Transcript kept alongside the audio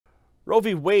Roe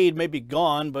v. Wade may be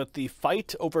gone, but the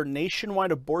fight over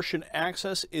nationwide abortion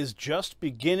access is just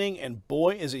beginning, and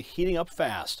boy, is it heating up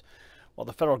fast. While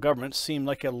the federal government seemed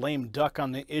like a lame duck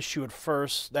on the issue at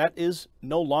first, that is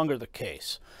no longer the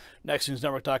case.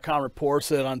 NextNewsNetwork.com reports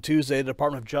that on Tuesday, the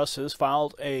Department of Justice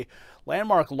filed a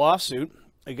landmark lawsuit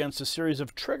against a series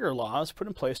of trigger laws put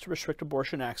in place to restrict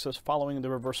abortion access following the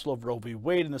reversal of Roe v.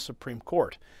 Wade in the Supreme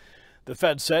Court. The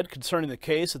Fed said concerning the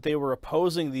case that they were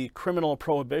opposing the criminal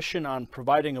prohibition on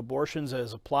providing abortions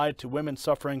as applied to women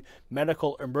suffering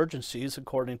medical emergencies,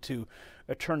 according to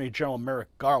Attorney General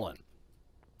Merrick Garland.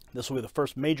 This will be the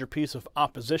first major piece of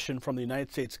opposition from the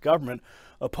United States government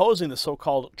opposing the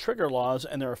so-called trigger laws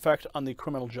and their effect on the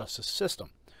criminal justice system.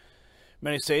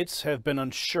 Many states have been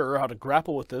unsure how to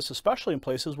grapple with this, especially in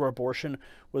places where abortion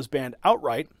was banned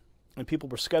outright and people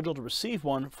were scheduled to receive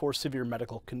one for severe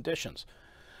medical conditions.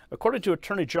 According to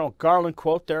Attorney General Garland,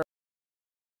 quote, "There